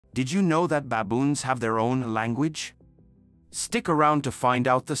Did you know that baboons have their own language? Stick around to find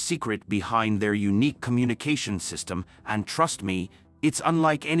out the secret behind their unique communication system, and trust me, it's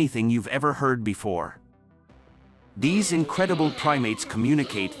unlike anything you've ever heard before. These incredible primates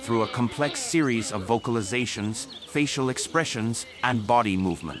communicate through a complex series of vocalizations, facial expressions, and body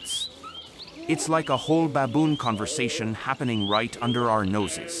movements. It's like a whole baboon conversation happening right under our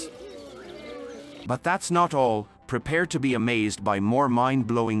noses. But that's not all. Prepare to be amazed by more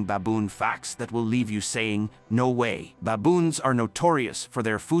mind-blowing baboon facts that will leave you saying, "No way." Baboons are notorious for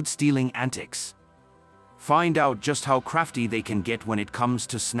their food-stealing antics. Find out just how crafty they can get when it comes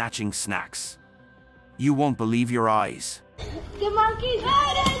to snatching snacks. You won't believe your eyes. The monkey's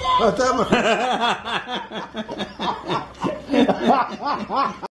hiding!